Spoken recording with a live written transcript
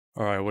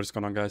Alright, what is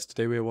going on, guys?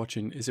 Today we are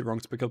watching Is It Wrong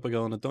to Pick Up a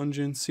Girl in a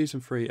Dungeon,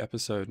 Season 3,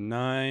 Episode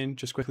 9.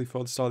 Just quickly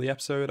before the start of the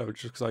episode, I would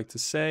just like to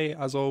say,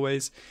 as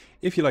always,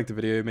 if you liked the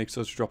video, make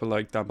sure to drop a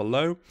like down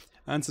below,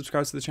 and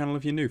subscribe to the channel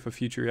if you're new for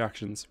future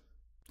reactions.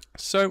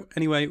 So,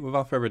 anyway,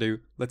 without further ado,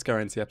 let's go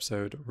into the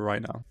episode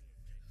right now.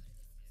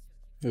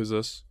 Who's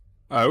this?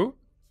 Oh?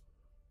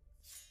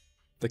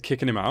 They're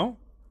kicking him out?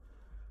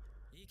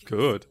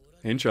 Good.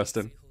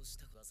 Interesting.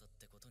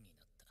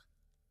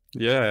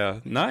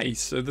 Yeah,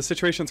 nice. So the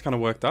situation's kind of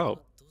worked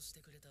out.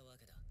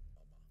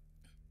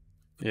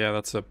 Yeah,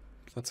 that's a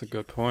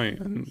good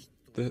point. And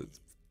the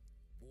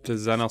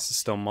Xenos are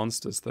still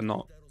monsters. They're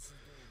not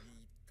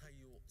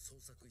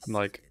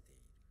like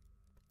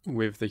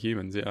with the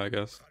humans, yeah, I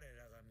guess.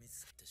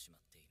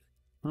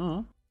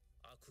 Oh.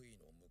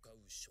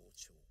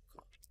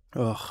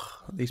 Ugh,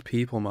 these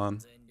people,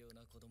 man.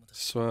 I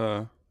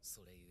swear.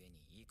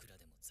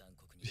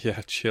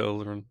 Yeah,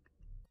 children.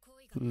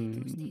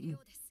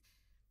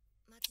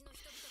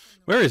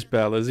 Where is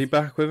Belle? Is he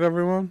back with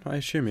everyone? I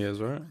assume he is,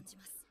 right?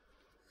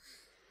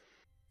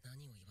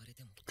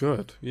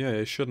 Good. Yeah,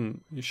 you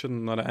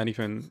shouldn't let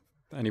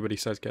anybody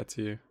says get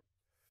to you.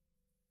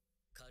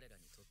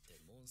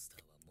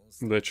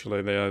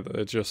 Literally,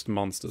 they're just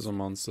monsters and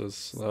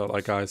monsters,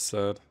 like I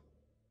said.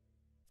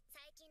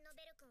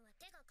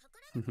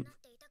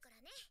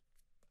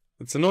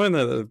 It's annoying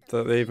that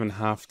they even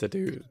have to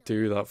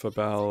do that for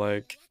Belle,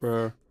 like,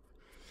 bro.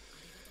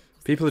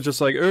 People are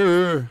just like,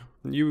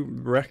 you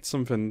wrecked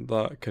something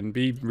that can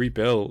be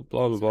rebuilt,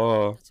 blah blah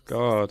blah.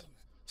 God,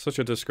 such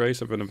a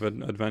disgrace of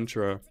an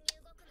adventurer.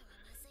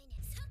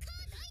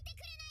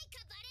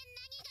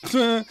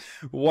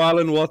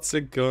 Wallen, what's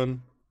a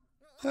gun?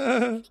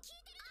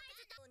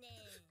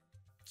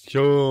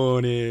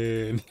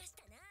 Jonin.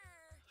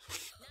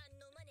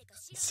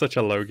 Such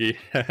a Logie.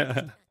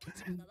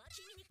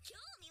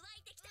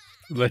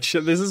 This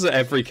is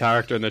every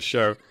character in this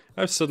show.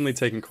 I've suddenly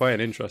taken quite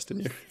an interest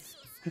in you.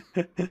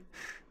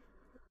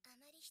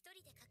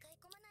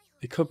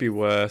 It could be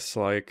worse,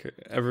 like,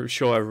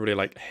 sure everybody,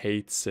 like,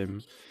 hates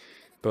him,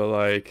 but,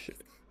 like,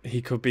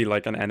 he could be,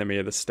 like, an enemy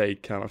of the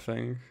state kind of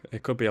thing.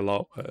 It could be a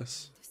lot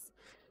worse.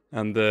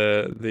 And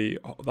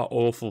that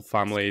awful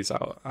family's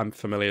out, and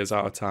Familia's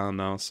out of town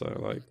now, so,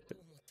 like,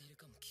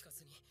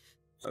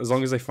 as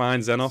long as they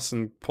find Xenos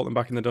and put them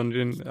back in the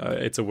dungeon,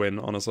 it's a win,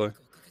 honestly.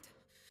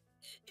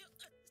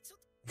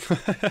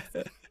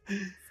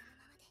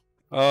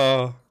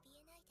 Oh.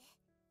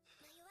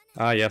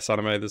 Ah yes,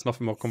 anime, there's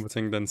nothing more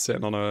comforting than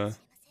sitting on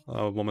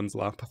a woman's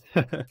lap.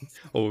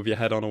 Or with your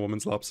head on a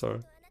woman's lap, sorry.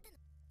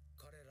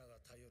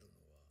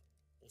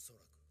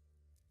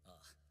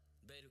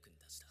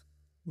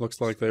 Looks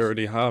like they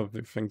already have.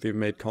 I think they've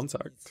made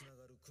contact.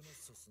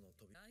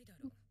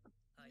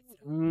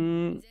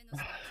 I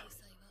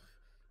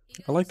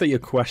like that you're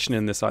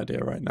questioning this idea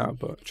right now,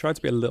 but try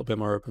to be a little bit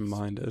more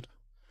open-minded.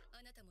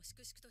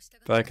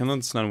 But I can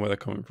understand where they're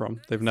coming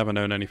from. They've never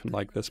known anything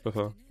like this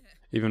before.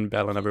 Even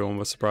Belle and everyone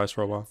was surprised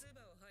for a while.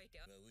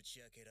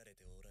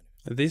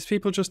 These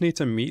people just need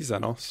to meet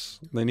Xenos.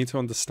 They need to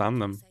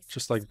understand them,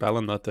 just like Belle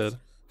and that did.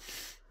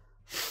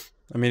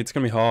 I mean, it's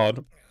going to be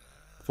hard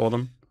for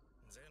them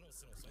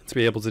to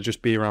be able to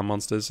just be around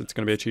monsters. It's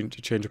going to be a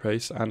change of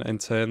pace, and in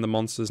turn, the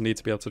monsters need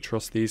to be able to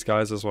trust these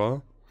guys as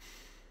well.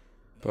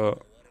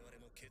 But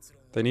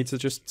they need to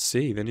just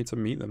see. They need to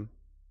meet them.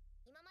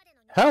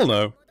 Hell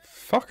no!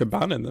 Fuck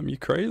abandoning them, you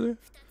crazy?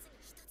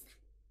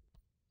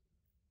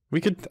 We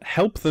could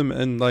help them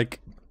and, like,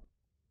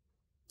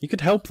 you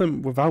could help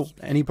them without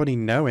anybody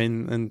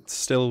knowing and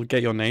still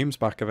get your names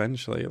back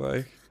eventually,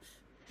 like.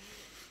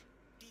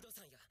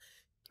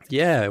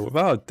 Yeah,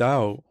 without a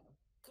doubt,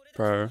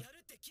 bro.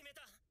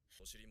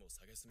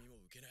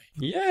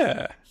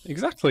 Yeah,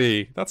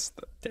 exactly.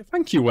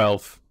 Thank you,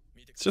 Wealth.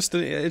 It's just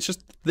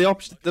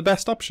the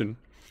best option.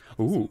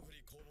 Ooh.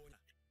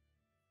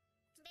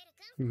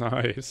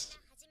 Nice.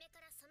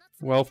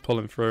 Wealth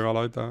pulling through, I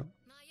like that.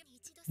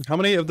 How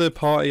many of the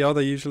party are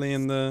there usually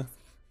in when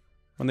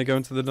they go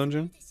into the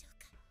dungeon?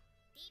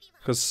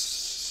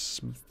 Because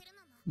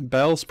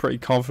Belle's pretty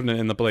confident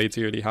in the blades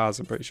he already has,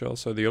 I'm pretty sure,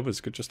 so the others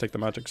could just take the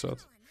magic sword.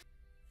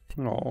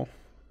 Oh.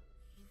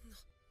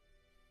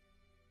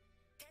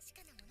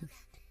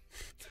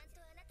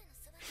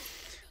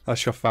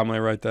 That's your family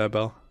right there,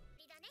 Belle.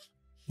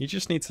 You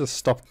just need to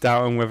stop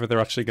doubting whether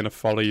they're actually going to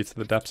follow you to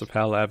the depths of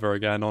hell ever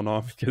again or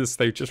not, because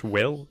they just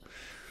will.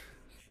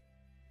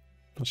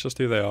 That's just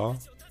who they are.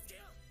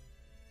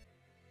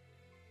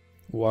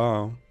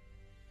 Wow.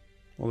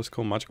 All this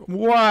cool magical.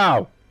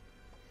 Wow!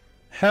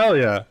 Hell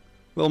yeah!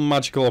 Little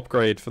magical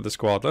upgrade for the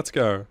squad. Let's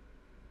go.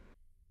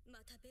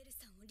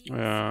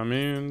 Yeah, I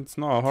mean, it's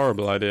not a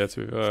horrible idea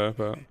to be fair,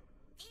 but.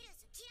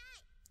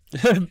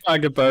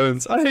 Bag of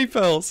bones. I hate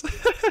bells!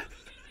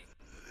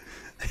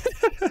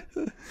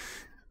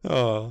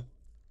 Oh.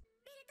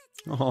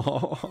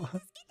 Oh.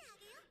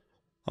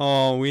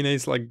 Oh,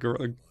 Wiene's like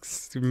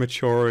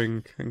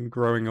maturing and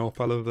growing up.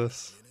 I love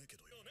this.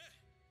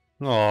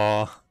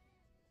 Aww.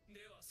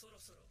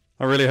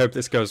 I really hope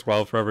this goes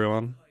well for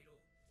everyone.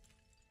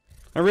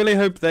 I really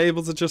hope they're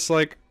able to just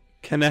like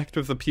connect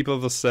with the people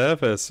of the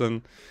surface,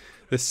 and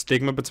this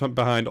stigma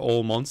behind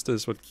all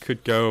monsters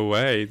could go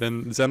away.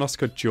 Then Xenos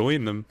could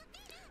join them.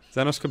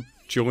 Xenos could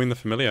join the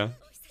Familia.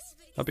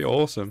 That'd be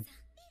awesome.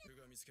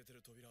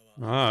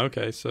 Ah,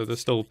 okay, so there's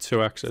still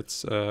two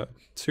exits,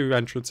 two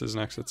entrances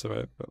and exits of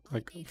it, but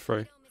like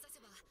 3.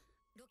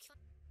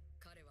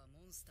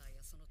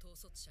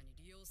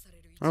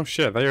 Oh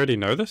shit, they already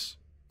know this?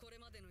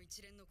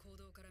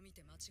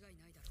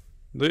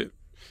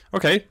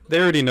 Okay, they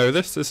already know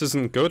this. This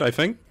isn't good, I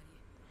think.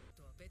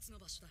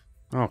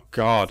 Oh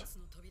god.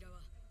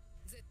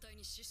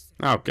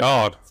 Oh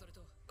god.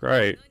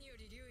 Great.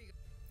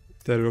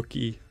 The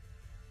rookie.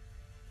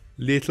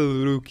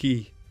 Little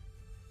rookie.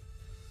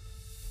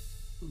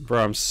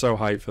 Bro, I'm so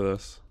hyped for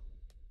this.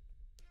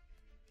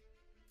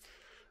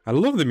 I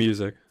love the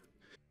music.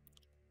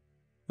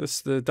 The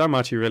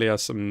Danmachi really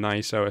has some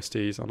nice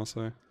OSTs,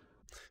 honestly.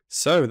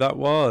 So that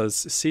was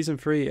season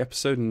 3,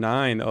 episode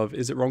 9 of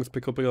Is It Wrong to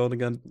Pick Up a Girl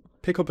Again?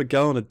 Pick Up a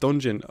Girl in a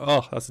Dungeon.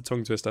 Oh, that's a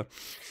tongue twister.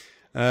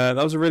 That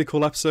was a really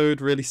cool episode,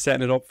 really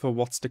setting it up for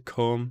what's to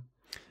come.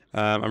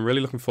 I'm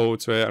really looking forward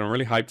to it, and I'm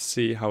really hyped to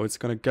see how it's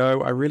gonna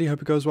go. I really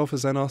hope it goes well for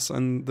Xenos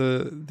and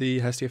the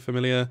Hestia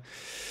Familia.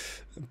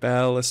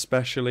 Belle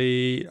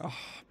especially,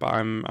 but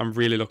I'm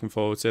really looking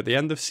forward to it. At the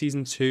end of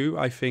season 2,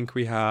 I think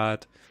we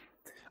had,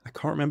 I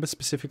can't remember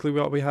specifically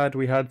what we had.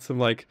 We had some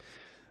like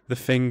the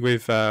thing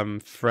with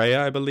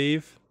Freya, I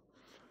believe.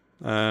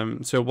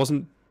 So it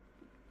wasn't,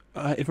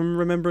 if I'm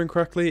remembering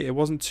correctly, it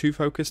wasn't too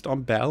focused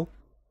on Belle.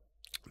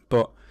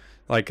 But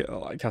like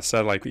I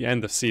said, like the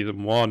end of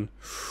season 1,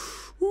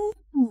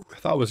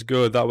 that was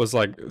good. That was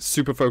like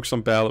super focused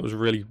on Belle. It was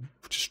really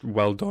just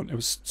well done. It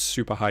was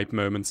super hype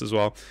moments as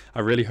well. I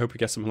really hope we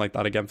get something like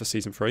that again for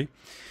season 3.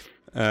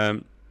 Yeah,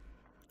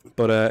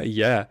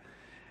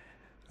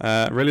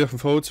 really looking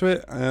forward to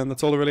it, and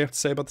that's all I really have to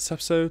say about this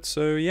episode.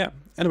 So yeah,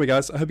 anyway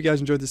guys, I hope you guys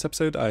enjoyed this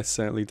episode. I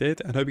certainly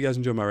did, and hope you guys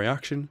enjoyed my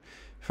reaction.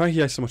 Thank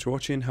you guys so much for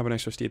watching. Have a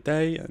nice rest of your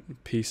day, and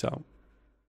peace out.